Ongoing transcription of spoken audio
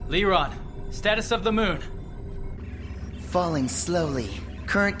Liron, status of the moon. Falling slowly.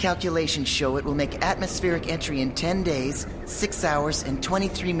 Current calculations show it will make atmospheric entry in 10 days, 6 hours, and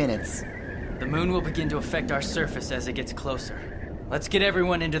 23 minutes. The moon will begin to affect our surface as it gets closer. Let's get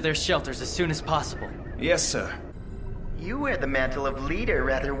everyone into their shelters as soon as possible. Yes, sir. You wear the mantle of leader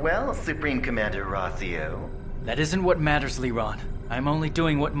rather well, Supreme Commander Rossio. That isn't what matters, Liron. I'm only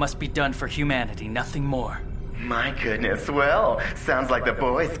doing what must be done for humanity, nothing more. My goodness, well, sounds like the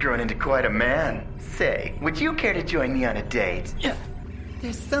boy's grown into quite a man. Say, would you care to join me on a date? Yeah.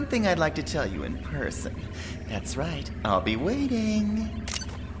 There's something I'd like to tell you in person. That's right, I'll be waiting.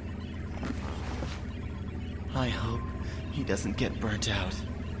 I hope he doesn't get burnt out.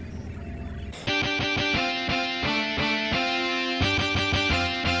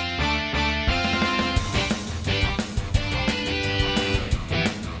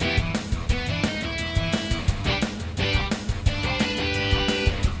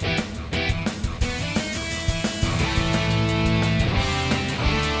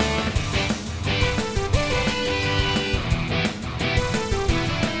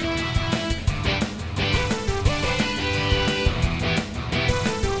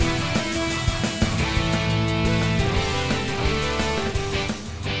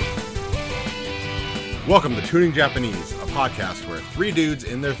 Welcome to Tuning Japanese, a podcast where three dudes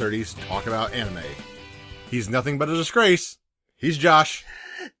in their 30s talk about anime. He's nothing but a disgrace. He's Josh.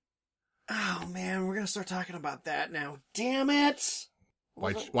 Oh man, we're gonna start talking about that now. Damn it!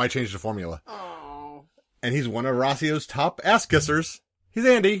 Why change the formula? Oh. And he's one of Rossio's top ass kissers. He's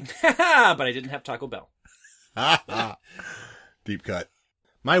Andy. But I didn't have Taco Bell. Deep cut.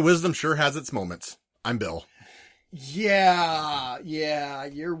 My wisdom sure has its moments. I'm Bill. Yeah,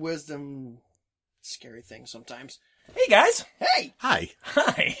 your wisdom, scary thing sometimes. Hey guys. Hey! Hi.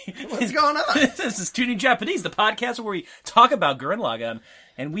 Hi. What's going on? This is Tuning Japanese, the podcast where we talk about Gurren Lagann,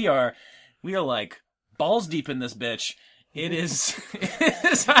 and we are like balls deep in this bitch. It is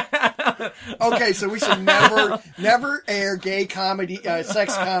Okay, so we should never air gay comedy,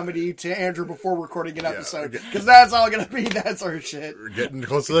 sex comedy to Andrew before recording an episode. Because that's all gonna be, that's our shit. We're getting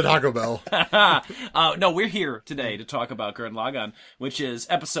close to the Taco Bell. No, we're here today to talk about Gurren Lagann, which is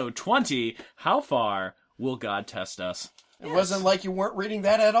episode 20, How Far Will God Test Us? It wasn't like you weren't reading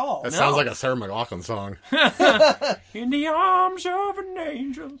that at all. That sounds like a Sarah McLachlan song. In the arms of an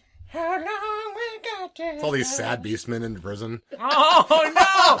angel. How long we got to It's all these sad beastmen in prison. Oh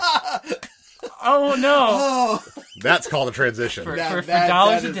no! Oh no! Oh, That's called a transition. For That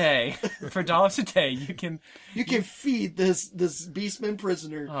dollars is- a day, for dollars a day, you can. you can feed this beastman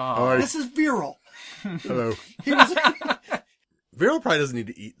prisoner. Oh, This is Viral. hello. He was Vero probably doesn't need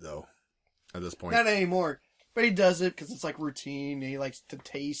to eat, though, at this point. not anymore, but he does it because it's like routine. He likes to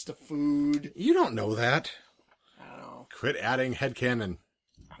taste the food. You don't know that. I don't know. Quit adding headcanon.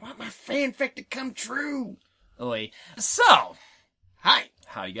 I want my fanfic to come true. Oi. So, Hi.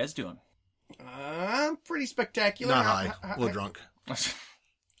 how you guys doing? I'm pretty spectacular. Not high. A little drunk.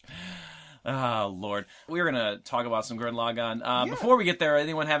 Oh, Lord. We're going to talk about some Gurren Lagann. Before we get there,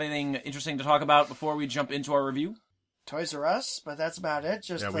 anyone have anything interesting to talk about before we jump into our review? Toys R Us, but that's about it.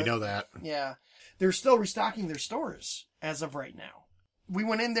 Just Yeah, we know that. Yeah, they're still restocking their stores as of right now. We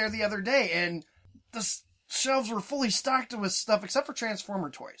went in there the other day, and the shelves were fully stocked with stuff except for Transformer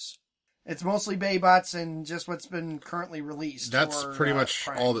toys. It's mostly Baybots and just what's been currently released. That's for, pretty much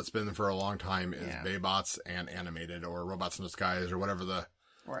Prime. all that's been for a long time is Yeah. Baybots and animated or Robots in Disguise or whatever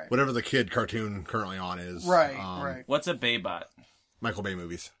Right. the kid cartoon currently on is. Right, right. What's a Baybot? Michael Bay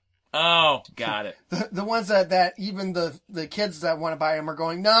movies. Oh, got it. The ones that even the kids that want to buy them are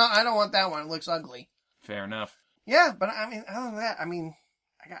going, no, I don't want that one. It looks ugly. Fair enough. Yeah, but I mean, other than that, I mean,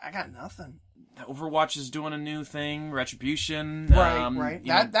 I got nothing. Overwatch is doing a new thing, Retribution. Right.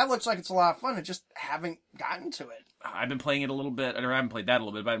 you know, That looks like it's a lot of fun. I just haven't gotten to it. I've been playing it a little bit, or I haven't played that a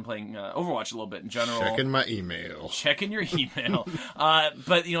little bit, but I've been playing Overwatch a little bit in general. Checking my email. Checking your email.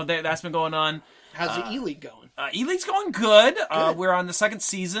 But, you know, that's been going on. How's the E-League going? E-League's going good. We're on the second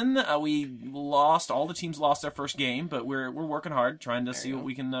season. All the teams lost their first game, but we're working hard, trying to see what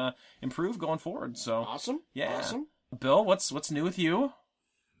we can improve going forward. So Awesome. Yeah. Awesome. Bill, what's new with you?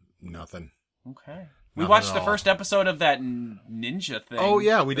 Nothing. Okay. We Nothing watched at the all. first episode of that ninja thing. Oh,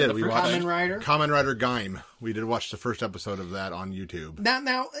 yeah, we did. The We first- watched Kamen Rider? Gaim. We did watch the first episode of that on YouTube.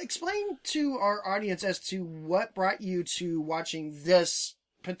 Now, explain to our audience as to what brought you to watching this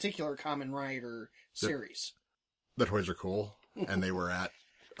particular Kamen Rider series. The toys are cool, and they were at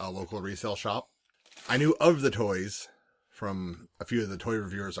a local resale shop. I knew of the toys from a few of the toy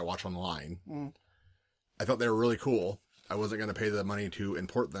reviewers I watch online. I thought they were really cool. I wasn't going to pay the money to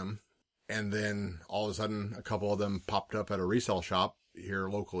import them. And then all of a sudden, a couple of them popped up at a resale shop here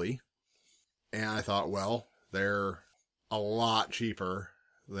locally. And I thought, well, they're a lot cheaper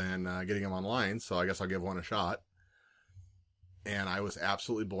than getting them online, so I guess I'll give one a shot. And I was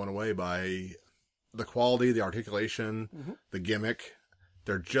absolutely blown away by the quality, the articulation, the gimmick.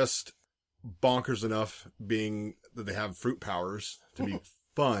 They're just bonkers enough being that they have fruit powers to be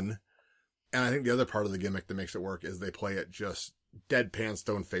fun. And I think the other part of the gimmick that makes it work is they play it just deadpan,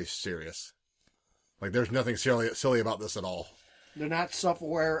 stone-faced serious. Like, there's nothing silly about this at all. They're not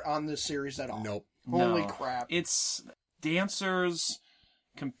self-aware on this series at all. Nope. Holy crap. It's dancers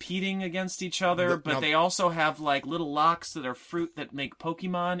competing against each other, but they also have, like, little locks that are fruit that make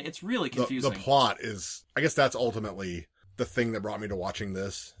Pokemon. It's really confusing. The plot is... I guess that's ultimately the thing that brought me to watching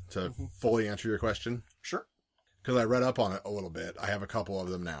this, to fully answer your question. Sure. Because I read up on it a little bit. I have a couple of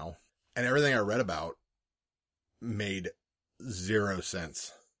them now. And everything I read about made 0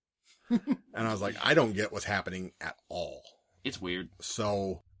 sense. And I was like, I don't get what's happening at all. It's weird.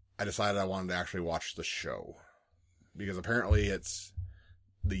 So I decided I wanted to actually watch the show. Because apparently it's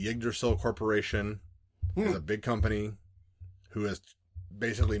the Yggdrasil Corporation is a big company who has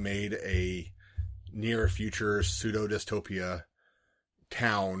basically made a near future pseudo dystopia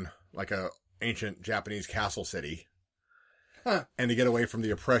town, like a ancient Japanese castle city. And to get away from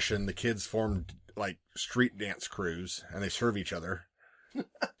the oppression, the kids formed like street dance crews and they serve each other.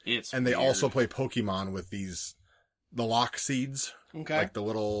 And they also play Pokemon with the lock seeds. Okay. Like the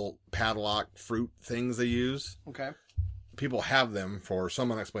little padlock fruit things they use. Okay. People have them for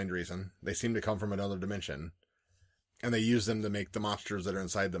some unexplained reason. They seem to come from another dimension. And they use them to make the monsters that are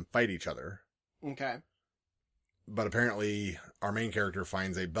inside them fight each other. Okay. But apparently our main character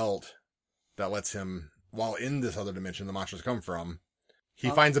finds a belt that lets him, while in this other dimension the monsters come from, he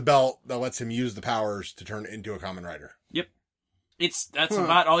finds a belt that lets him use the powers to turn into a Kamen Rider. Yep. That's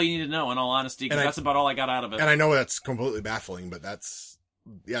about all you need to know, in all honesty, because that's about all I got out of it. And I know that's completely baffling, but that's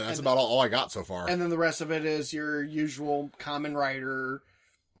about all I got so far. And then the rest of it is your usual Kamen Rider.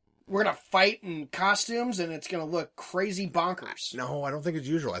 We're going to fight in costumes, and it's going to look crazy bonkers. No, I don't think it's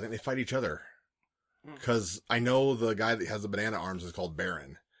usual. I think they fight each other. Because I know the guy that has the banana arms is called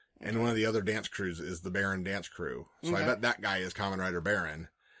Baron. And one of the other dance crews is the Baron dance crew. So I bet that guy is Kamen Rider Baron.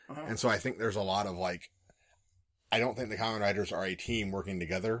 And so I think there's a lot of I don't think the Kamen Riders are a team working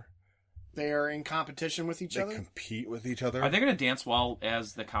together. They are in competition with each other? They compete with each other. Are they going to dance well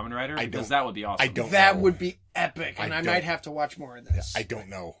as the Kamen Rider? Because that would be awesome. I don't That know. would be epic, and I might have to watch more of this. I don't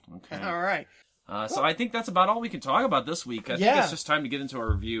know. Okay. All right. So I think that's about all we can talk about this week. I think it's just time to get into a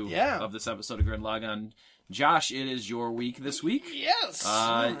review of this episode of Gurren Lagann. Josh, it is your week this week. Yes.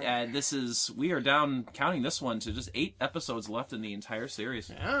 And we are down, counting this one, to just 8 episodes left in the entire series.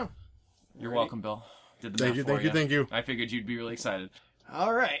 Yeah. You're welcome, Bill. Did the math for Thank you. I figured you'd be really excited.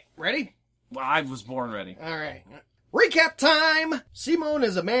 All right. Ready? Well, I was born ready. All right. Recap time! Simon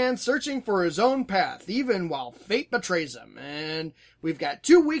is a man searching for his own path, even while fate betrays him. And we've got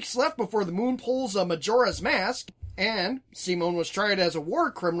 2 weeks left before the moon pulls a Majora's Mask. And Simon was tried as a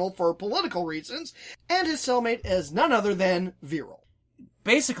war criminal for political reasons. And his cellmate is none other than Viral.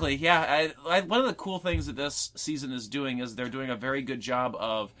 Basically, yeah. One of the cool things that this season is doing is they're doing a very good job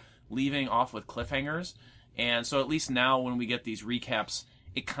of leaving off with cliffhangers. And so at least now when we get these recaps,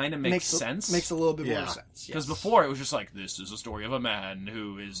 it kind of makes sense. Makes a little bit more sense. Because before it was just like, this is a story of a man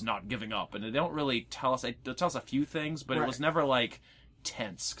who is not giving up. And they don't really tell us, they'll tell us a few things, but it was never like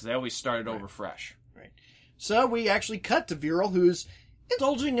tense, because they always started over fresh. Right. So we actually cut to Viral, who's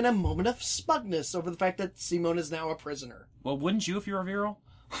indulging in a moment of smugness over the fact that Simon is now a prisoner. Well, wouldn't you if you were Viral?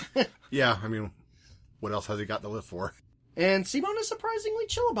 Yeah, I mean, what else has he got to live for? And Simon is surprisingly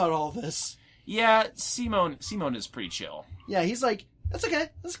chill about all this. Yeah, Simon is pretty chill. Yeah, he's like, that's okay,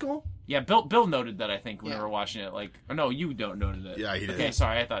 that's cool. Yeah, Bill noted that, I think, when we were watching it. Or no, you noted it. Yeah, he did. Okay,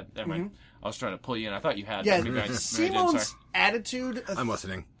 sorry, I thought, never mind. I was trying to pull you in. I thought you had. Yeah, Maybe I Simon's attitude... I'm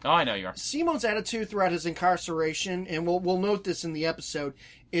listening. Oh, I know you are. Simon's attitude throughout his incarceration, and we'll note this in the episode,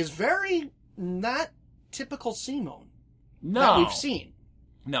 is very not typical Simon that we've seen.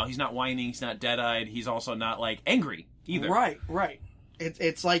 No, he's not whining, he's not dead-eyed, he's also not, angry either. Right.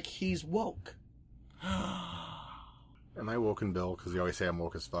 It's like he's woke. Am I woken, Bill? Because you always say I'm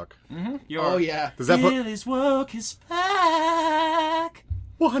woke as fuck. Mm-hmm. Oh, yeah. Does that Bill is woke as fuck.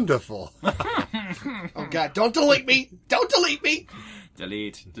 Wonderful. Oh, God, don't delete me! Don't delete me!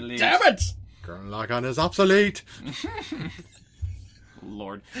 Delete. Damn it! Gurren Lagann is obsolete.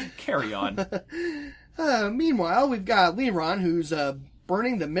 Lord, carry on. Meanwhile, we've got Liran, who's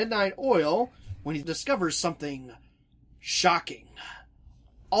burning the midnight oil when he discovers something shocking.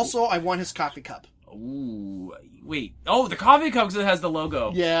 Also, I want his coffee cup. Ooh, wait. Oh, the coffee cup that has the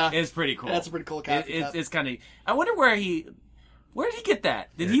logo. Yeah. It's pretty cool. That's a pretty cool coffee cup. It's kind of... I wonder where Where did he get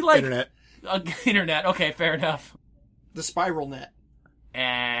that? Did he like Internet. Internet? Okay, fair enough. The spiral net.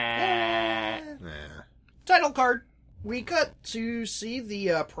 Eh. Nah. Title card. We cut to see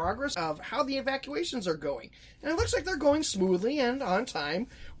the progress of how the evacuations are going. And it looks like they're going smoothly and on time,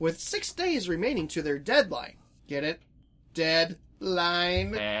 with 6 days remaining to their deadline. Get it?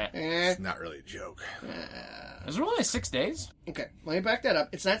 Deadline. It's not really a joke. Is it really 6 days? Okay, let me back that up.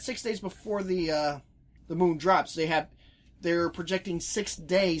 It's not 6 days before the moon drops. They're projecting 6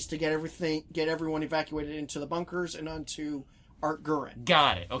 days to get everyone evacuated into the bunkers and onto Art Gurin.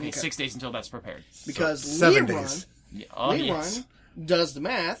 Got it. Okay, 6 days until that's prepared. Because So, 7 Leron, days. Yeah. Oh, Leron yes. does the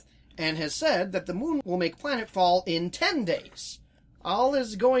math and has said that the moon will make planetfall in 10 days. All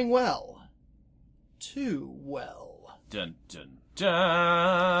is going well. Too well. Dun dun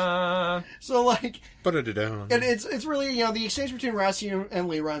dun. So, like, Ba-da-da-dum. and it's really, the exchange between Rossiu and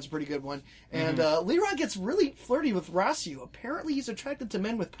Leron's a pretty good one. And Leron gets really flirty with Rossiu. Apparently he's attracted to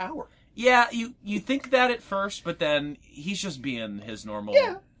men with power. Yeah, you think that at first, but then he's just being his normal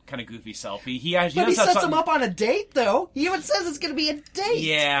kind of goofy self. He But he does have sets him something- up on a date, though. He even says it's going to be a date.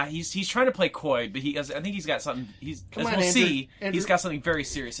 Yeah, he's trying to play coy, but I think he's got something. Come As on, we'll Andrew. see, Andrew. he's got something very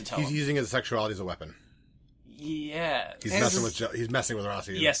serious to tell He's him. using his sexuality as a weapon. Yeah. He's Andrew- messing with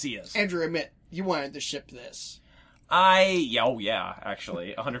Rossi. Yes, he is. Andrew, admit, you wanted to ship this.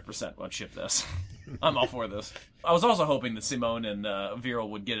 Actually, 100% would ship this. I'm all for this. I was also hoping that Simone and Viral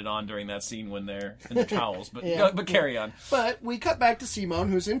would get it on during that scene when they're in the towels, but Yeah. but carry on. But we cut back to Simone,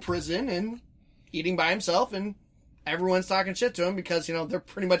 who's in prison and eating by himself, and everyone's talking shit to him because, they're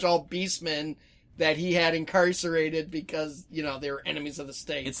pretty much all beastmen that he had incarcerated because, they were enemies of the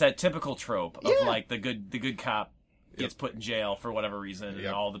state. It's that typical trope of Yeah. like the good cop gets put in jail for whatever reason, and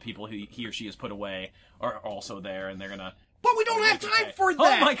Yep. all the people he or she has put away are also there, and they're gonna. But we don't have time for Oh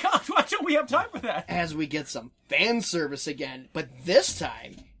that! my god! Why don't we have time for that? As we get some fan service again, but this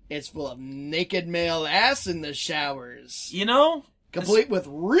time, it's full of naked male ass in the showers. You know, Complete with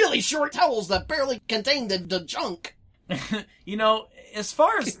really short towels that barely contain the junk. as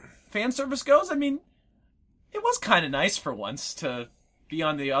far as fan service goes, I mean, it was kind of nice for once to be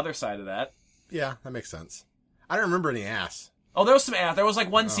on the other side of that. Yeah, that makes sense. I don't remember any ass. Oh, there was some ass. There was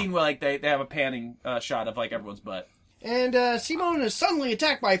like one scene where like they have a panning shot of like everyone's butt. And Simone is suddenly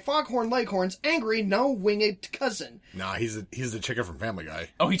attacked by Foghorn Leghorn's angry, no-winged cousin. Nah, he's the chicken from Family Guy.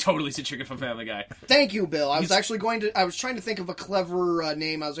 Oh, he totally said chicken from Family Guy. Thank you, Bill. I was trying to think of a clever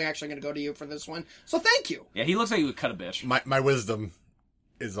name. I was actually going to go to you for this one. So thank you. Yeah, he looks like he would cut a bitch. My wisdom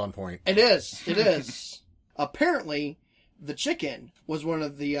is on point. It is. Apparently, the chicken was one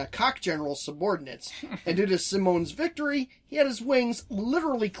of the cock general's subordinates. And due to Simone's victory, he had his wings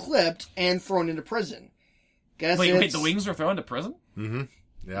literally clipped and thrown into prison. Wait, the wings were thrown to prison?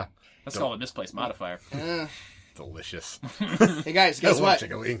 Yeah. That's called a misplaced modifier. Delicious. Hey guys, I guess love what?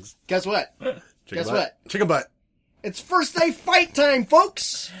 chicken wings. Guess what? Chicken Guess butt. what? Chicken butt. It's first day fight time,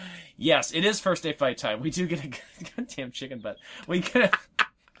 folks! Yes, it is first day fight time. We do get a goddamn chicken butt. We get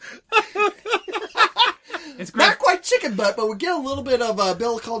It's great. Not quite chicken butt, but we get a little bit of,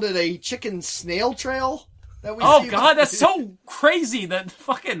 Bill called it a chicken snail trail. That we Oh see. god, that's so crazy that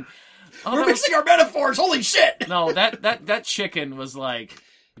fucking... Oh, We're that was- mixing our metaphors, holy shit! No, that chicken was like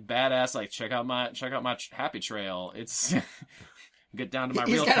badass. Like check out my happy trail. It's get down to my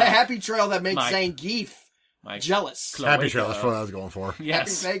He's real got cow. a happy trail that makes My- Zangief My jealous. cloaca. Happy trail. That's what I was going for.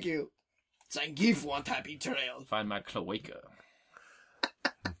 Yes, Happy, thank you. Zangief want happy trail. find my cloaca.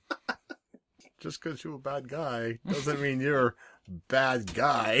 Just because you're a bad guy doesn't mean you're a bad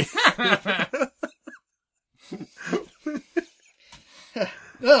guy.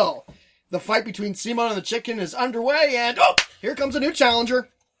 Oh, the fight between Simon and the chicken is underway, and here comes a new challenger.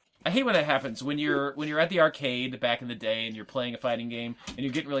 I hate when that happens when you're at the arcade back in the day and you're playing a fighting game and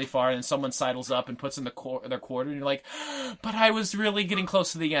you're getting really far and someone sidles up and puts in their quarter and you're like, but I was really getting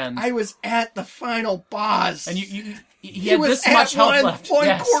close to the end. I was at the final boss, And he he had was this at much health left. one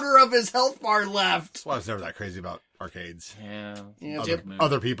Yes. quarter of his health bar left. That's why I was never that crazy about arcades. Yeah. Yeah, Other, Jim.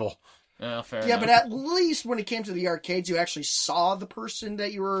 other people. Fair Yeah, enough. but at least when it came to the arcades, you actually saw the person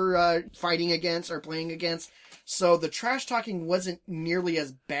that you were fighting against or playing against. So the trash talking wasn't nearly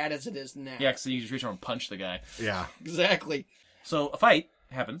as bad as it is now. Yeah, because you just reach over and punch the guy. Yeah. Exactly. So a fight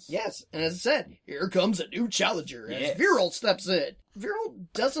happens. Yes, and as I said, here comes a new challenger as Yes. Viral steps in. Viral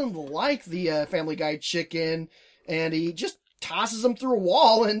doesn't like the Family Guy chicken, and he just tosses him through a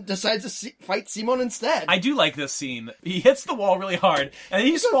wall and decides to fight Simon instead. I do like this scene. He hits the wall really hard, and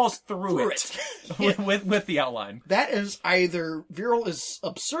he just falls through it with the outline. That is either Viral is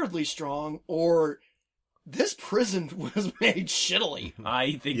absurdly strong, or this prison was made shittily.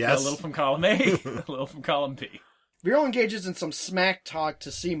 I think Yes. a little from column A, a little from column B. Viral engages in some smack talk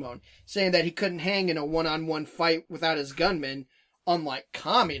to Simone, saying that he couldn't hang in a one-on-one fight without his gunman, unlike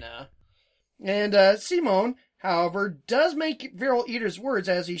Kamina. And Simone, however, does make Viral eat his words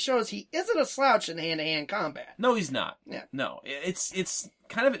as he shows he isn't a slouch in hand-to-hand combat. No, he's not. Yeah. No, it's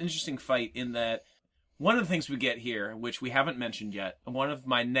kind of an interesting fight in that one of the things we get here, which we haven't mentioned yet, one of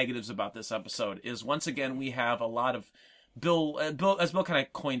my negatives about this episode is once again we have a lot of Bill kind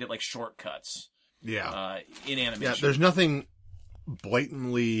of coined it, like shortcuts. Yeah. In animation. Yeah, there's nothing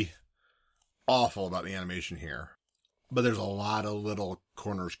blatantly awful about the animation here, but there's a lot of little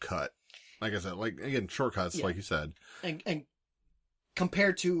corners cut. Like I said, again, shortcuts, like you said. And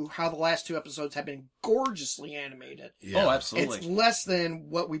compared to how the last 2 episodes have been gorgeously animated. Yeah. Oh, absolutely. It's less than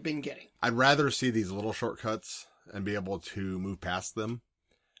what we've been getting. I'd rather see these little shortcuts and be able to move past them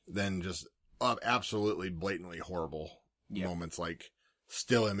than just absolutely blatantly horrible moments like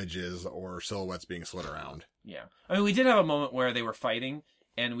still images or silhouettes being slid around. Yeah. I mean, we did have a moment where they were fighting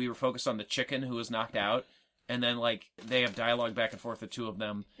and we were focused on the chicken who was knocked out. And then, they have dialogue back and forth, the two of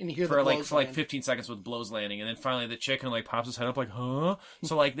them, And you hear for the blows for land. 15 seconds with blows landing. And then finally the chicken, pops his head up huh?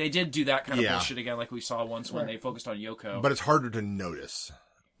 So, they did do that kind of bullshit again, like we saw once when they focused on Yoko. But it's harder to notice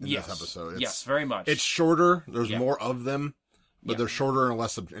in this episode. Yes, very much. It's shorter. There's more of them, but Yeah. they're shorter and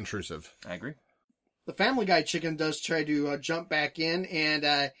less intrusive. I agree. The Family Guy chicken does try to jump back in,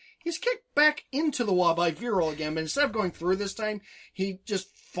 and he's kicked back into the wall by Viral again, but instead of going through this time, he just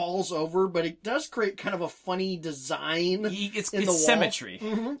falls over, but it does create kind of a funny design It's in the wall. symmetry.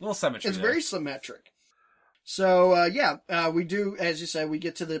 Mhm. A little symmetry It's there. very symmetric. So, we do, as you said, we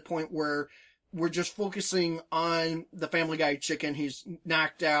get to the point where we're just focusing on the Family Guy chicken. He's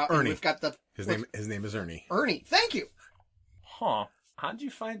knocked out. And Ernie. we've got His name is Ernie. Ernie. Thank you. Huh. How'd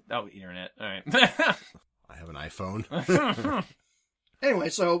you find... Oh, internet. All right. I have an iPhone. Anyway,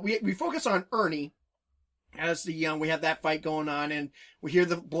 so we focus on Ernie as we have that fight going on, and we hear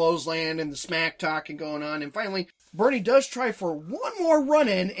the blows land and the smack talking going on, and finally Bernie does try for one more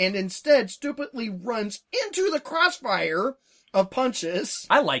run-in and instead stupidly runs into the crossfire of punches,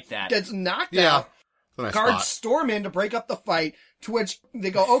 I like that. gets knocked Yeah. out. It's a nice Guards spot. storm in to break up the fight, to which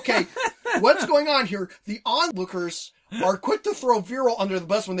they go, okay, what's going on here? The onlookers are quick to throw Viral under the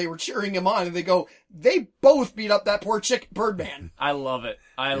bus when they were cheering him on, and they go, they both beat up that poor Birdman. I love it.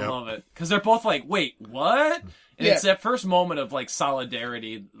 I Yep. love it. Because they're both wait, what? And Yeah. it's that first moment of,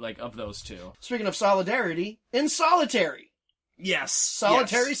 solidarity, of those two. Speaking of solidarity, in Solitary. Yes.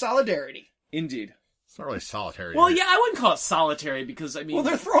 Solitary solidarity. Indeed. It's not really solitary. Well, yeah, I wouldn't call it solitary because, I mean... Well,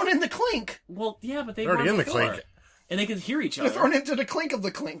 they're thrown in the clink. Well, yeah, but they They're already were in the before. clink. And they can hear each They're other. thrown into the clink of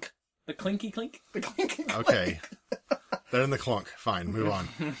the clink. The clinky clink? The clink and clink. Okay. They're in the clunk. Fine, move on.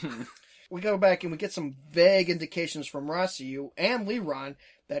 We go back and we get some vague indications from Rossiu and Leron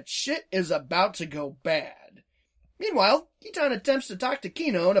that shit is about to go bad. Meanwhile, Kitan attempts to talk to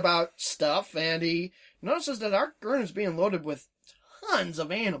Keenon about stuff, and he notices that Arc Gurn is being loaded with tons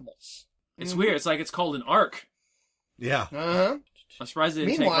of animals. It's weird. It's it's called an arc. Yeah. Uh-huh. I'm surprised they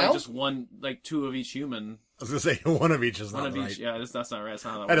didn't Meanwhile- take just one, two of each human. I was going to say one of each is One not of right. each. Yeah, that's not right. That's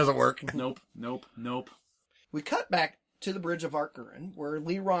not how That that doesn't work. works. Nope. We cut back to the bridge of Arc Gurn, where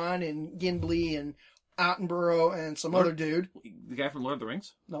Leron and Gimli and Attenborough and some other dude. The guy from Lord of the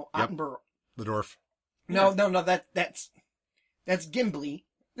Rings? No, Yep. Attenborough. The dwarf. No, that's Gimli.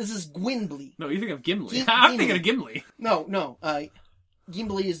 This is Gwynbly. No, you think of Gimli. Gimli. I'm thinking of Gimli. No.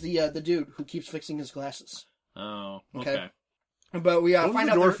 Gimli is the dude who keeps fixing his glasses. Oh, Okay. okay. But we What was find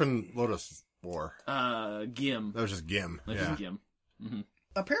the out dwarf there- in Lotus War? Gim. That was just Gim. That's Yeah. just Gim.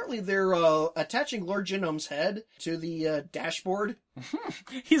 apparently they're attaching Lord Genome's head to the dashboard.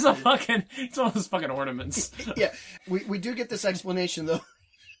 He's one of those fucking ornaments. Yeah, we do get this explanation though.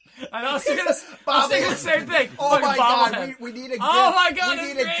 I know, I was thinking the same thing. Oh Fucking my god, bobblehead. we need a gif. Oh my God, we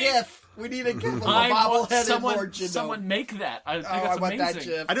it's need a great. gif. We need a gif of a I want bobbleheaded Lord Genome. someone make that. I think I that's want that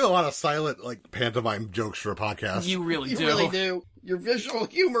amazing. gif. I do a lot of silent, pantomime jokes for a podcast. You really You do. really do. Your visual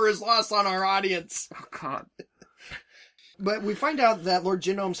humor is lost on our audience. Oh, God. But we find out that Lord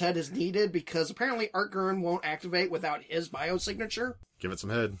Genome's head is needed because apparently Art Gurn won't activate without his biosignature. Give it some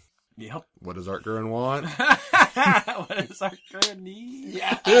head. Yep. What does Art Gurn want? What is our good need?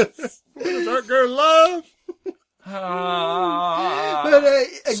 Yes. What does Art Gurn love? But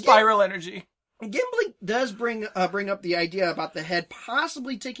again, Spiral energy. Gimli does bring up the idea about the head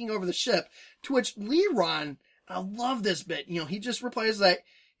possibly taking over the ship, to which Leron, I love this bit, he just replies that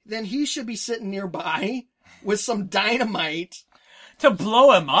then he should be sitting nearby with some dynamite. To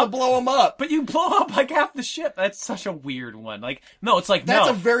blow him to up? blow him up. But you blow up like half the ship. That's such a weird one. Like, no, it's like, That's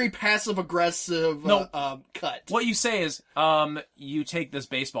no. a very passive-aggressive cut. What you say is, you take this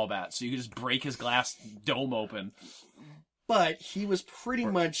baseball bat, so you can just break his glass dome open. But he was pretty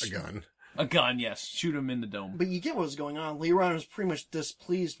much... A gun. A gun, yes. Shoot him in the dome. But you get what was going on. Leron was pretty much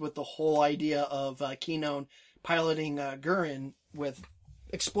displeased with the whole idea of Kinon piloting Gurren with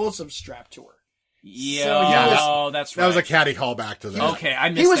explosives strapped to her. Yeah, So he was- that's right. That was a catty callback to that. Okay, I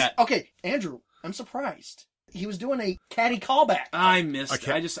missed that. Okay, Andrew, I'm surprised. He was doing a catty callback. I missed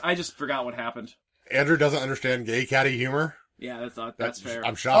Okay. it. I just forgot what happened. Andrew doesn't understand gay catty humor. Yeah, that's fair.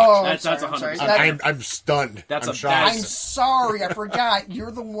 I'm shocked. That's I'm 100%. sorry. I'm stunned. That's I'm a shocked. bad- I'm sorry, I forgot.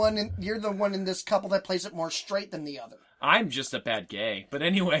 You're the one in this couple that plays it more straight than the other. I'm just a bad gay. But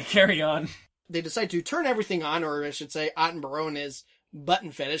anyway, carry on. They decide to turn everything on, or I should say, Aten Barone's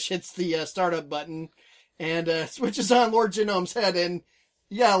button fetish hits the startup button and switches on Lord Genome's head. And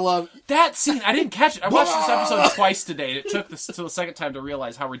yeah, love That scene, I didn't catch it. I watched this episode twice today. It took this till the second time to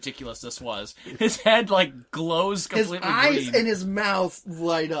realize how ridiculous this was. His head, glows his completely eyes green. and his mouth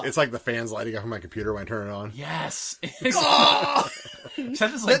light up. It's like the fans lighting up on my computer when I turn it on. Yes. Oh!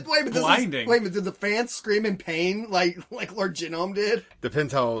 That is Wait a minute, blinding. wait a minute, did the fans scream in pain like Lord Genome did?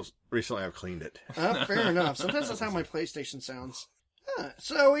 Depends how recently I've cleaned it. Fair enough. Sometimes that's how my PlayStation sounds.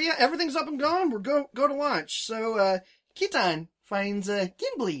 So yeah, everything's up and gone. We're go to launch. So Kitan finds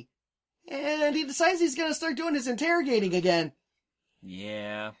Gimli, and he decides he's gonna start doing his interrogating again.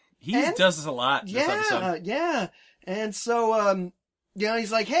 Yeah. He And- does this a lot this episode. Yeah. And so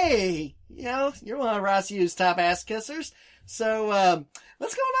he's like, hey, you're one of Rossiu's top ass kissers. So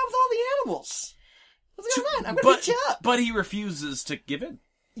what's going on with all the animals? What's going on? I'm gonna beat you up. But he refuses to give in.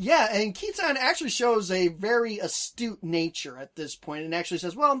 Yeah, and Kitan actually shows a very astute nature at this point and actually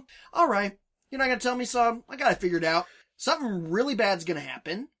says, well, all right, you're not going to tell me so. I got it figured out. Something really bad's going to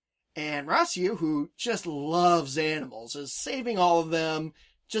happen. And Rossiu, who just loves animals, is saving all of them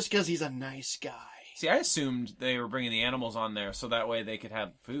just because he's a nice guy. See, I assumed they were bringing the animals on there so that way they could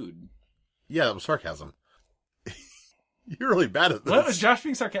have food. Yeah, that was sarcasm. You're really bad at this. What? Was Josh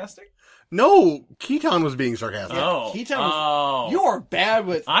being sarcastic? No, Keaton was being sarcastic. Oh. Kitan was, you're bad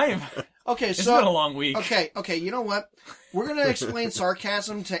with... I'm... Okay, It's so... been a long week. Okay, you know what? We're going to explain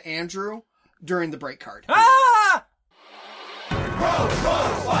sarcasm to Andrew during the break card. Ah!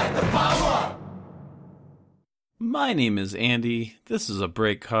 My name is Andy, this is a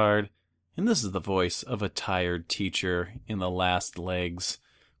break card, and this is the voice of a tired teacher in the last legs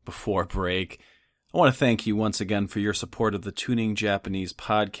before break. I want to thank you once again for your support of the Tuning Japanese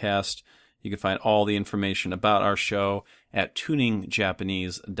podcast. You can find all the information about our show at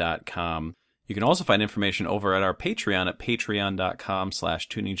tuningjapanese.com. You can also find information over at our Patreon at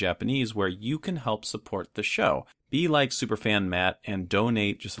patreon.com/tuningjapanese, where you can help support the show. Be like Superfan Matt and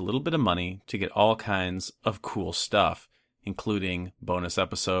donate just a little bit of money to get all kinds of cool stuff, including bonus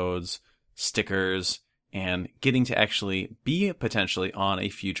episodes, stickers, and getting to actually be potentially on a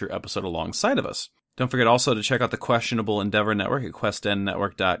future episode alongside of us. Don't forget also to check out the Questionable Endeavor Network at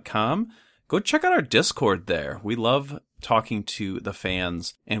questendnetwork.com. Go check out our Discord there. We love talking to the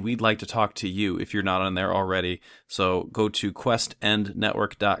fans, and we'd like to talk to you if you're not on there already. So go to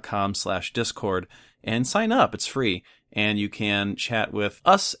questendnetwork.com/Discord and sign up. It's free, and you can chat with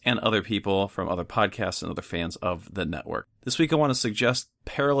us and other people from other podcasts and other fans of the network. This week I want to suggest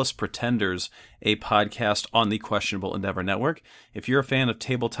Perilous Pretenders, a podcast on the Questionable Endeavor Network. If you're a fan of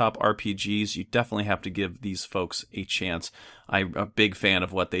tabletop RPGs, you definitely have to give these folks a chance. I'm a big fan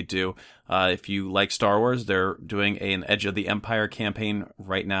of what they do. If you like Star Wars, they're doing an Edge of the Empire campaign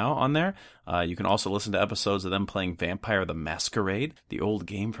right now on there. You can also listen to episodes of them playing Vampire the Masquerade, the old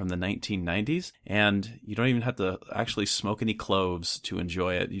game from the 1990s. And you don't even have to actually smoke any cloves to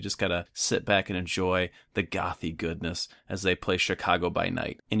enjoy it. You just gotta sit back and enjoy the gothy goodness as they play Chicago by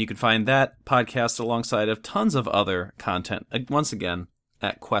night. And you can find that podcast alongside of tons of other content, once again,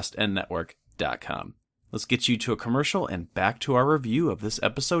 at questendnetwork.com. Let's get you to a commercial and back to our review of this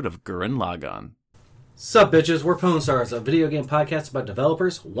episode of Gurren Lagann. Sup, bitches? We're Pwn Stars, a video game podcast about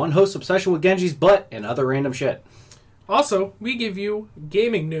developers, one host's obsession with Genji's butt, and other random shit. Also, we give you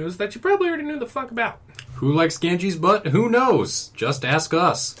gaming news that you probably already knew the fuck about. Who likes Genji's butt? Who knows? Just ask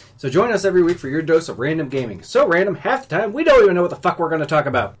us. So join us every week for your dose of random gaming. So random, half the time, we don't even know what the fuck we're going to talk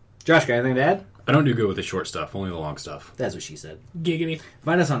about. Josh, got anything to add? I don't do good with the short stuff, only the long stuff. That's what she said. Giggity.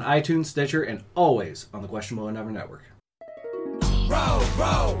 Find us on iTunes, Stitcher, and always on the Questionable Endeavor Network.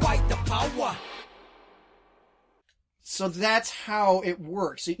 So that's how it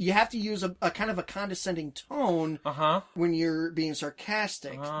works. You have to use a kind of a condescending tone Uh-huh. when you're being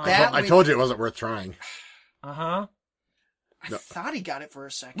sarcastic. Uh-huh. That I way- told you it wasn't worth trying. Uh-huh. I thought he got it for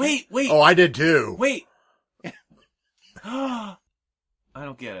a second. Wait. Oh, I did too. Wait. I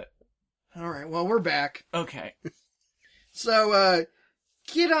don't get it. All right, well, we're back. Okay. So,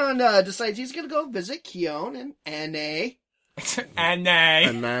 Kidon decides he's going to go visit Kion and Anne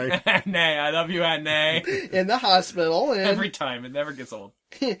Anne. I love you, Anne. in the hospital. And Every time. It never gets old.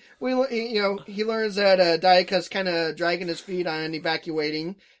 he learns that Daika's kind of dragging his feet on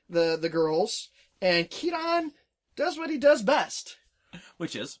evacuating the girls. And Kidon does what he does best.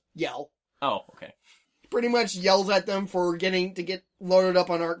 Which is? Yell. Oh, okay. Pretty much yells at them for getting to get loaded up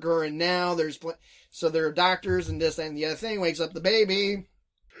on Art Gurren now. So there are doctors and this and the other thing. Wakes up the baby.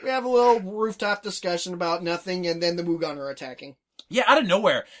 We have a little rooftop discussion about nothing, and then the Mugan are attacking. Yeah, out of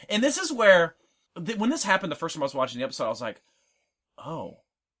nowhere. And this is where, when this happened the first time I was watching the episode, I was like, oh,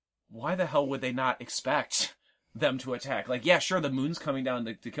 why the hell would they not expect them to attack? Like, yeah, sure, the moon's coming down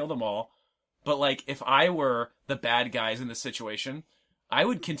to kill them all. But, like, if I were the bad guys in this situation, I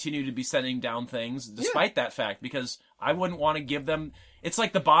would continue to be sending down things despite that fact, because I wouldn't want to give them... It's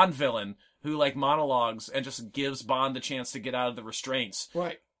like the Bond villain who, like, monologues and just gives Bond the chance to get out of the restraints.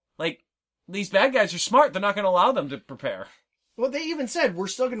 Right. Like, these bad guys are smart. They're not going to allow them to prepare. Well, they even said, we're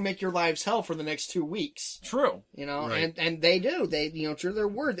still going to make your lives hell for the next 2 weeks. True. Right. And they do. They, true to their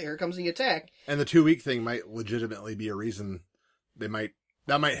word, here comes the attack. And the 2-week thing might legitimately be a reason that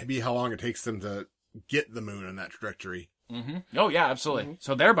might be how long it takes them to get the moon on that trajectory. Mm-hmm. Oh, yeah, absolutely. Mm-hmm.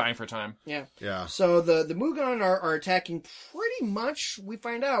 So they're buying for time. Yeah. Yeah. So the Mugan are attacking pretty much, we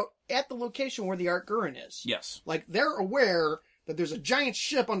find out, at the location where the Art Gurren is. Yes. Like, they're aware that there's a giant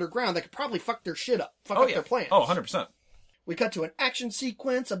ship underground that could probably fuck their shit up. Fuck up their plans. Oh, 100%. We cut to an action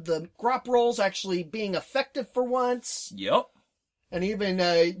sequence of the grop rolls actually being effective for once. Yep. And even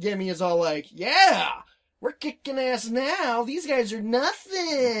Gimme is all like, yeah, we're kicking ass now. These guys are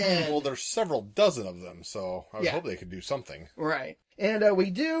nothing. Well, there's several dozen of them, so I would hope they could do something. Right. And we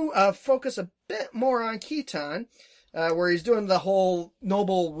do focus a bit more on Kitan, where he's doing the whole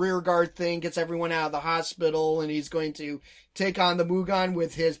noble rear guard thing, gets everyone out of the hospital, and he's going to take on the Mugan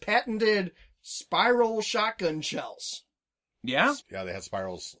with his patented spiral shotgun shells. Yeah? Yeah, they had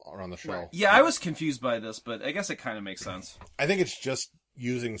spirals around the shell. Right. Yeah, I was confused by this, but I guess it kind of makes sense. I think it's just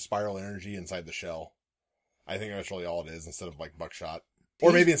using spiral energy inside the shell. I think that's really all it is, instead of like buckshot.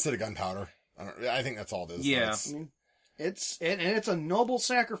 Or maybe instead of gunpowder. I think that's all it is. Yeah. It's a noble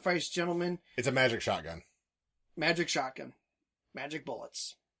sacrifice, gentlemen. It's a magic shotgun. Magic shotgun. Magic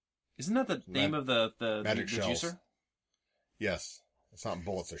bullets. Isn't that the name of the magic the shells. juicer? Yes. It's not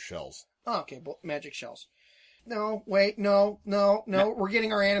bullets, they're shells. Oh, okay, magic shells. No, wait, no. We're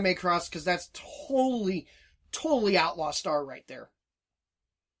getting our anime crossed because that's totally Outlaw Star right there.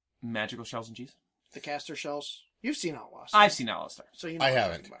 Magical shells and cheese? The caster shells. You've seen Outlaw Star. I've seen Outlaw Star. So you know I what I'm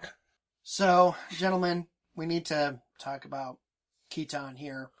haven't. talking about. So, gentlemen, we need to talk about Kitan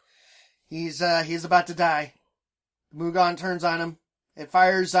here. He's about to die. The Mugan turns on him. It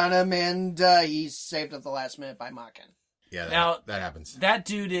fires on him, and he's saved at the last minute by Makin. Yeah, that happens. That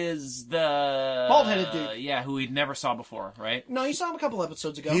dude is the... Bald-headed dude. Yeah, who we never saw before, right? No, you saw him a couple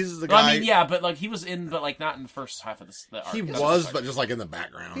episodes ago. He's the Well, guy... I mean, yeah, but like he was in, but like not in the first half of the arc. He was, but just like in the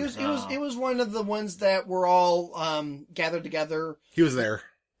background. It was one of the ones that were all gathered together. He was there.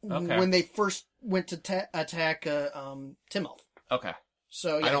 Okay. When they first went to attack Timoth. Okay.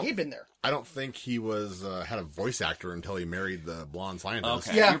 So yeah, he'd been there. I don't think he was had a voice actor until he married the blonde scientist.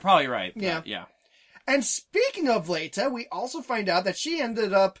 Okay, Yeah. you're probably right. Yeah. Yeah. And speaking of Leita, we also find out that she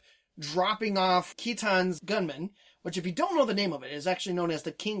ended up dropping off Kitan's gunman, which if you don't know the name of it, is actually known as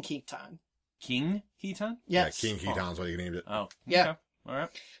the King Kitan. King Kitan? Yes. Yeah, King Kitan's what he named it. Oh. Yeah. Okay. All right.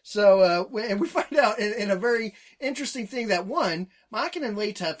 So, and we find out in a very interesting thing that one, Makin and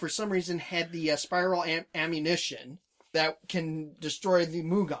Leita, for some reason, had the spiral ammunition that can destroy the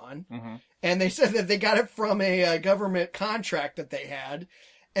Mugan. Mm-hmm. And they said that they got it from a government contract that they had.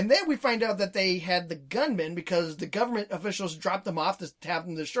 And then we find out that they had the gunmen because the government officials dropped them off to have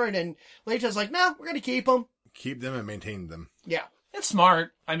them destroyed. And Leita's like, no, we're going to keep them. Keep them and maintain them. Yeah. It's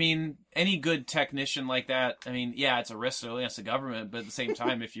smart. I mean, any good technician like that, I mean, yeah, it's a risk against the government, but at the same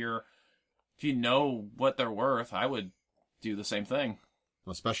time, if you know what they're worth, I would do the same thing.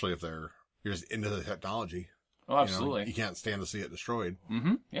 Especially if you're just into the technology. Oh, absolutely. You can't stand to see it destroyed.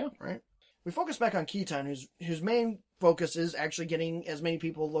 Mm-hmm. Yeah. Right. We focus back on Kitan, whose main focus is actually getting as many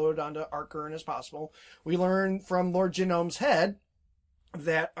people loaded onto Art Gurren as possible. We learn from Lord Genome's head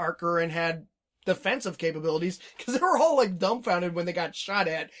that Art Gurren had defensive capabilities because they were all like dumbfounded when they got shot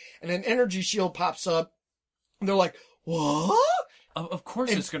at, and an energy shield pops up, and they're like, "What?" Of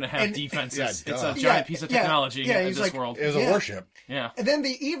course it's going to have defenses. Yeah, it's duh. a giant piece of technology in he's this like, world. It was a warship. Yeah. And then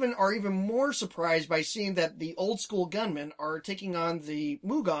they are even more surprised by seeing that the old school gunmen are taking on the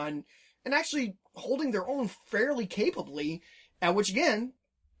Mugon and actually holding their own fairly capably, at which again,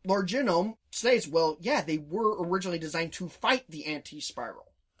 Lord Genome states, well, yeah, they were originally designed to fight the anti-spiral.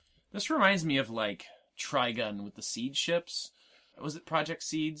 This reminds me of, like, Trigun with the seed ships. Was it Project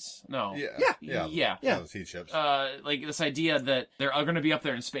Seeds? No. Yeah. The seed ships. Like, this idea that they're going to be up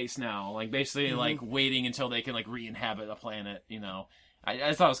there in space now. Like, basically, like, waiting until they can, like, re-inhabit a planet, you know.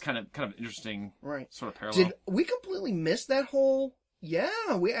 I thought it was kind of interesting sort of parallel. Did we completely miss that whole...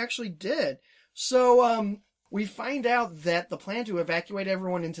 Yeah, we actually did. So, we find out that the plan to evacuate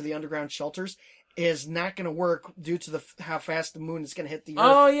everyone into the underground shelters is not going to work due to how fast the moon is going to hit the Earth.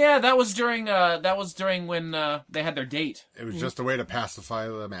 Oh yeah, that was during when they had their date. It was just a way to pacify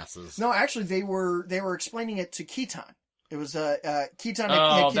the masses. No, actually, they were explaining it to Keaton. It was Keaton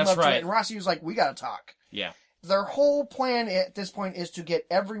Oh, came that's up to right. it, and Rossi was like, "We got to talk." Yeah. Their whole plan at this point is to get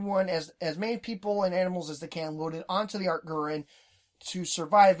everyone, as many people and animals as they can, loaded onto the Ark Gurin to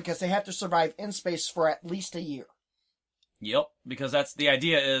survive, because they have to survive in space for at least a year. Yep, because that's the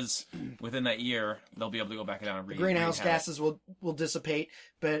idea is within that year they'll be able to go back down and Greenhouse gases will dissipate,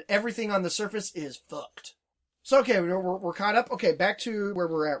 but everything on the surface is fucked. So okay, we're caught up. Okay, back to where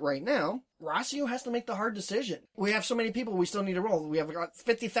we're at right now. Rossio has to make the hard decision. We have so many people we still need to roll. We have got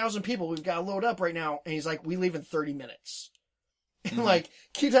 50,000 people we've got to load up right now, and he's like, we leave in 30 minutes. And like,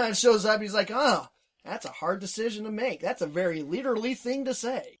 Keaton shows up, he's like, that's a hard decision to make. That's a very leaderly thing to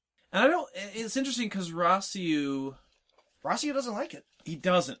say. And it's interesting because Rossio doesn't like it. He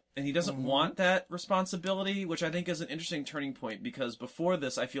doesn't. And he doesn't want that responsibility, which I think is an interesting turning point, because before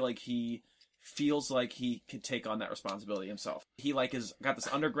this, I feel like he feels like he could take on that responsibility himself. He has got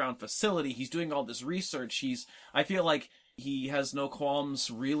this underground facility. He's doing all this research. I feel like he has no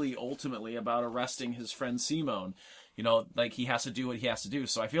qualms really ultimately about arresting his friend Simone. You know, like he has to do what he has to do.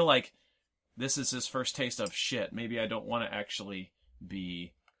 So I feel like this is his first taste of shit. Maybe I don't want to actually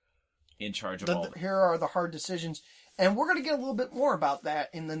be in charge of all of it. Here are the hard decisions. And we're going to get a little bit more about that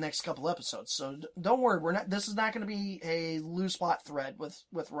in the next couple episodes. So don't worry, this is not going to be a loose plot thread with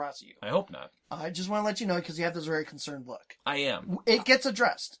Rossio. I hope not. I just want to let you know because you have this very concerned look. I am. It gets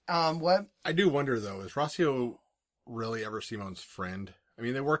addressed. What I do wonder though, is Rossio really ever Simone's friend? I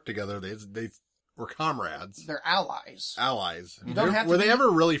mean, they worked together. They were comrades. They're allies. You don't have to they ever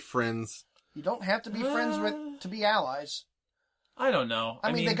really friends? You don't have to be friends to be allies. I don't know.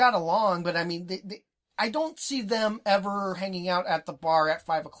 I mean, they got along, but I mean, I don't see them ever hanging out at the bar at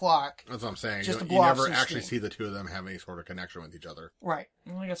 5 o'clock. That's what I'm saying. Just You never actually see the two of them have any sort of connection with each other. Right.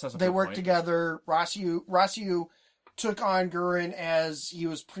 Well, I guess that's a They good worked point. together. Rossio took on Gurin as he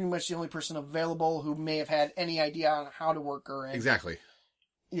was pretty much the only person available who may have had any idea on how to work Gurin. Exactly.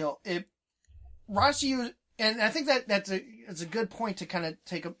 You know, Rossio, and I think that's a good point to kind of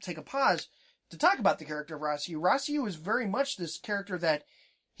take a pause to talk about the character of Rossio. Rossio is very much this character that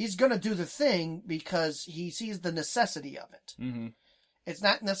he's going to do the thing because he sees the necessity of it. Mm-hmm. It's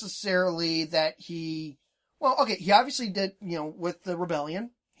not necessarily that he obviously did, with the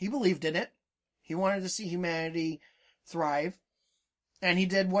rebellion. He believed in it. He wanted to see humanity thrive. And he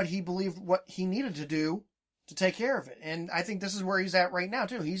did what he believed what he needed to do to take care of it. And I think this is where he's at right now,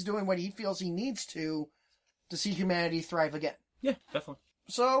 too. He's doing what he feels he needs to see humanity thrive again. Yeah, definitely.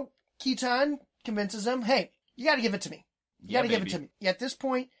 So, Keaton convinces him, hey, you got to give it to me. You got to give it to me. At this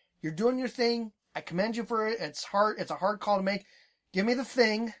point, you're doing your thing. I commend you for it. It's hard. It's a hard call to make. Give me the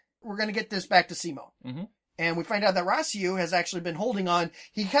thing. We're going to get this back to Simo. Mm-hmm. And we find out that Rossio has actually been holding on.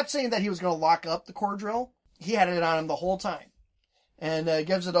 He kept saying that he was going to lock up the core drill. He had it on him the whole time. And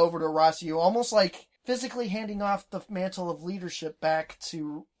gives it over to Rossio, almost like physically handing off the mantle of leadership back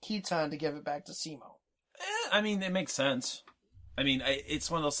to Keaton to give it back to Simo. I mean, it makes sense. I mean,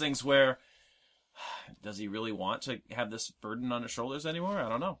 it's one of those things where, does he really want to have this burden on his shoulders anymore? I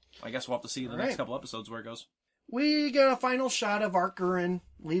don't know. I guess we'll have to see in the next couple episodes where it goes. We get a final shot of Ark Gurin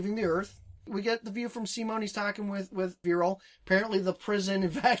leaving the Earth. We get the view from Simone. He's talking with Viral. Apparently the prison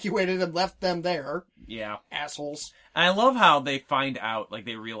evacuated and left them there. Yeah. Assholes. And I love how they find out, like,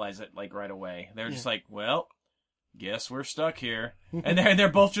 they realize it, like, right away. They're just like, well, guess we're stuck here. And they're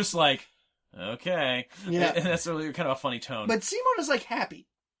both just like, okay. Yeah. And that's really kind of a funny tone. But Simone is, like, happy.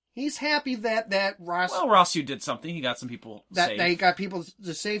 He's happy that Ross... Well, Rossio did something. He got some people safe. That he got people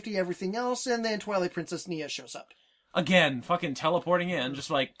to safety, everything else, and then Twilight Princess Nia shows up. Again, fucking teleporting in, just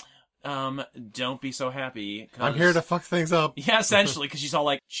like, don't be so happy. I'm here to fuck things up. Yeah, essentially, because she's all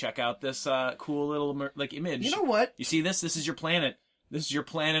like, check out this cool little image. You know what? You see this? This is your planet. This is your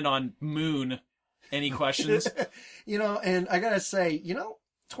planet on Moon. Any questions? And I gotta say,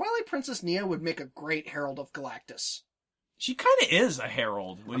 Twilight Princess Nia would make a great Herald of Galactus. She kind of is a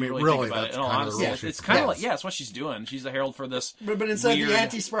herald when you really think about it. In all honesty, it's kind of like, it's what she's doing. She's a herald for this. But instead of the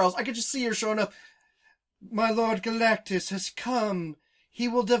anti-spirals, I could just see her showing up. My Lord Galactus has come. He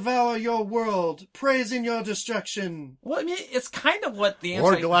will devour your world, praising your destruction. Well, I mean, it's kind of what the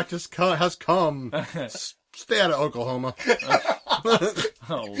Lord Galactus has come. Stay out of Oklahoma.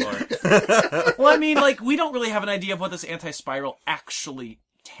 Oh, Lord. Well, I mean, we don't really have an idea of what this anti-spiral actually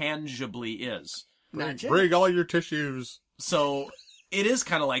tangibly is. Bring all your tissues. So it is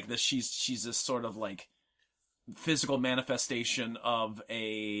kind of like this. She's this sort of physical manifestation of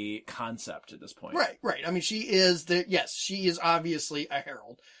a concept at this point. Right. I mean, she is obviously a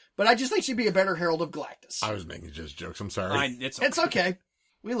herald, but I just think she'd be a better herald of Galactus. I was making just jokes. I'm sorry. It's okay.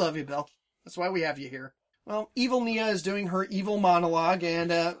 We love you, Bill. That's why we have you here. Well, Evil Nia is doing her evil monologue,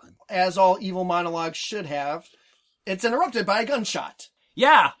 and as all evil monologues should have, it's interrupted by a gunshot.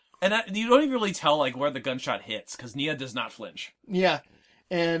 Yeah. And you don't even really tell, where the gunshot hits, because Nia does not flinch. Yeah.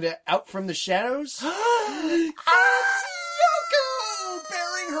 And out from the shadows, it's Yoko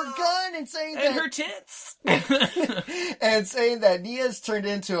bearing her gun and saying and her tits! and saying that Nia's turned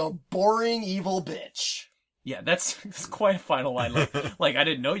into a boring, evil bitch. Yeah, that's quite a final line. I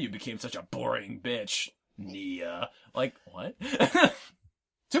didn't know you became such a boring bitch, Nia. What?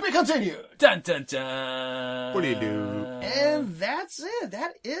 To be continued. Dun, dun, dun. What do you do? And that's it.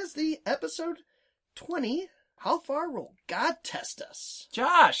 That is the episode 20. How far will God test us?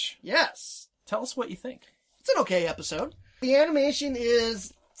 Josh. Yes. Tell us what you think. It's an okay episode. The animation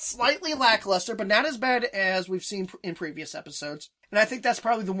is slightly lackluster, but not as bad as we've seen in previous episodes. And I think that's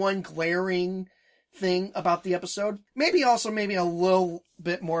probably the one glaring thing about the episode. Maybe a little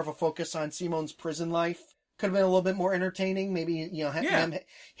bit more of a focus on Simone's prison life. Could have been a little bit more entertaining. Maybe,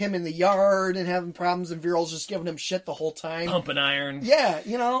 him in the yard and having problems and Viral's just giving him shit the whole time. Pumping iron. Yeah,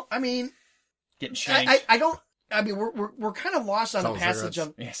 getting shanked. We're kind of lost on the passage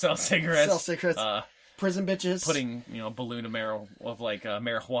of... Yeah, sell cigarettes. Prison bitches. Putting, a balloon of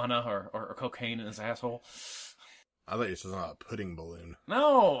marijuana or cocaine in his asshole. I thought you said something about pudding balloon.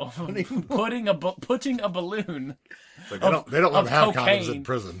 No! putting a balloon. They don't have condoms in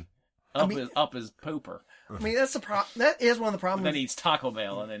prison. Up his pooper. I mean, that's the problem. That is one of the problems. Then he eats Taco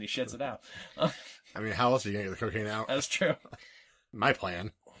Bell and then he shits it out. How else are you going to get the cocaine out? That's true. My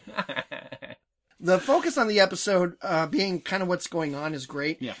plan. The focus on the episode being kind of what's going on is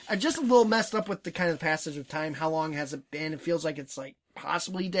great. Yeah. I'm just a little messed up with the kind of passage of time. How long has it been? It feels like it's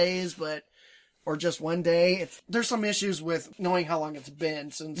possibly days, or just one day. There's some issues with knowing how long it's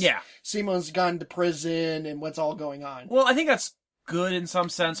been since Simone's gone to prison and what's all going on. Well, I think that's good in some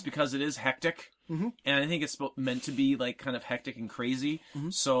sense because it is hectic. Mm-hmm. And I think it's meant to be kind of hectic and crazy.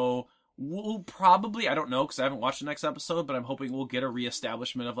 Mm-hmm. So we'll probably, I don't know because I haven't watched the next episode, but I'm hoping we'll get a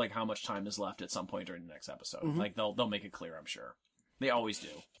reestablishment of how much time is left at some point during the next episode. Mm-hmm. They'll make it clear, I'm sure. They always do.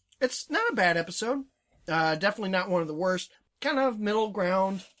 It's not a bad episode. Definitely not one of the worst. Kind of middle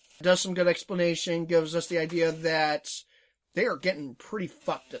ground. Does some good explanation. Gives us the idea that they are getting pretty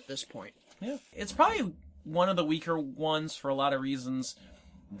fucked at this point. Yeah. It's probably one of the weaker ones for a lot of reasons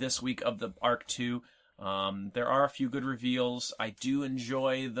this week of the Arc 2. There are a few good reveals. I do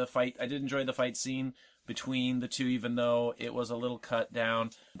enjoy the fight. I did enjoy the fight scene between the two, even though it was a little cut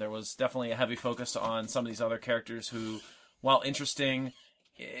down. There was definitely a heavy focus on some of these other characters who, while interesting,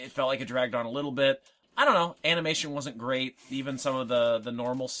 it felt like it dragged on a little bit. I don't know. Animation wasn't great. Even some of the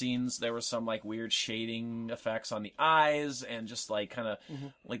normal scenes, there was some weird shading effects on the eyes and just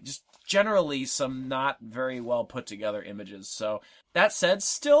just generally some not very well put together images. So that said,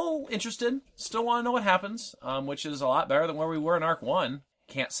 still interested. Still want to know what happens, which is a lot better than where we were in Arc 1.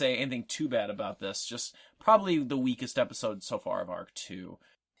 Can't say anything too bad about this. Just probably the weakest episode so far of Arc 2.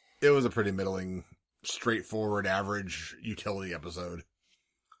 It was a pretty middling, straightforward, average utility episode.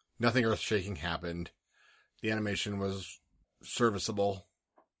 Nothing earth-shaking happened. The animation was serviceable.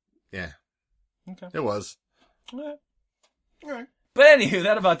 Yeah. Okay. It was. All right. But anywho,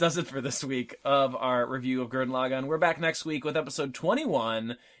 that about does it for this week of our review of Gurren Lagann. We're back next week with episode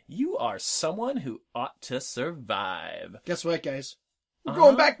 21. You are someone who ought to survive. Guess what, guys? We're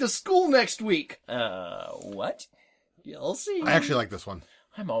going back to school next week. What? You'll see. I actually like this one.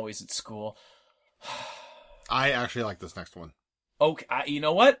 I'm always at school. I actually like this next one. Okay, you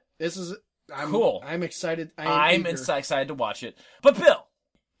know what? This is... cool. I'm excited. I'm excited to watch it. But Bill,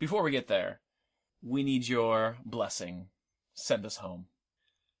 before we get there, we need your blessing. Send us home.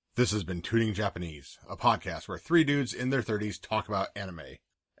 This has been Tuning Japanese, a podcast where three dudes in their 30s talk about anime.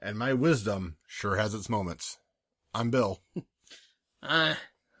 And my wisdom sure has its moments. I'm Bill. I'm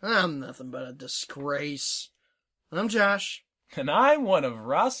I'm nothing but a disgrace. I'm Josh. And I'm one of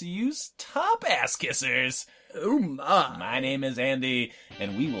Ross U's top ass kissers. Oh my. My name is Andy,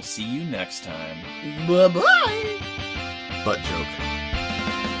 and we will see you next time. Bye-bye. Butt joke.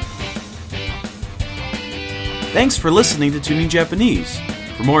 Thanks for listening to Tuning Japanese.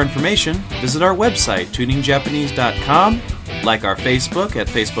 For more information, visit our website, tuningjapanese.com, like our Facebook at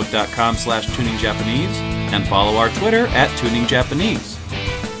facebook.com/tuningjapanese, and follow our Twitter at tuningjapanese.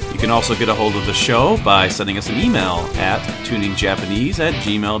 You can also get a hold of the show by sending us an email at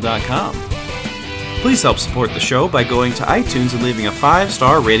tuningjapanese@gmail.com. Please help support the show by going to iTunes and leaving a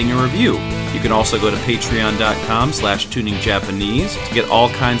 5-star rating and review. You can also go to patreon.com/tuningjapanese to get all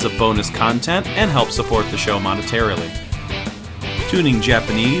kinds of bonus content and help support the show monetarily. Tuning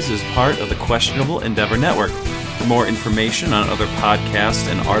Japanese is part of the Questionable Endeavor Network. For more information on other podcasts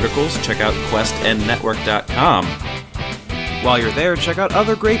and articles, check out questnnetwork.com. While you're there, check out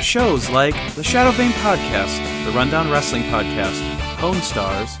other great shows like the Shadow Vein Podcast, the Rundown Wrestling Podcast, Bone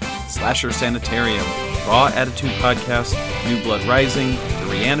Stars, Slasher Sanitarium, Raw Attitude Podcast, New Blood Rising, the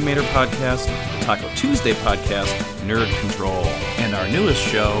Reanimator Podcast, the Taco Tuesday Podcast, Nerd Control, and our newest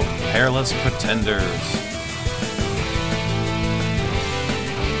show, Hairless Pretenders.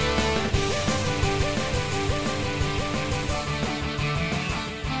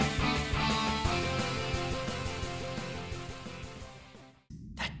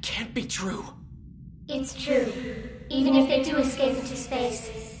 Can't be true. It's true. Even if they do escape into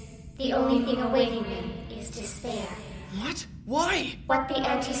space, the only thing awaiting them is despair. What? Why? What the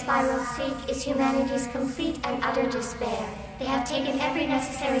anti-spirals seek is humanity's complete and utter despair. They have taken every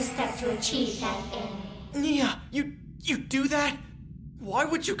necessary step to achieve that aim. Nia, you do that? Why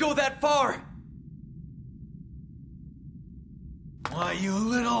would you go that far? Why, you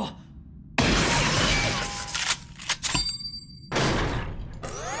little...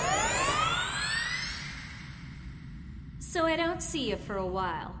 So I don't see you for a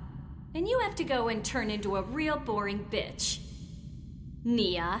while. And you have to go and turn into a real boring bitch.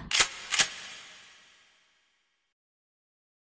 Nia.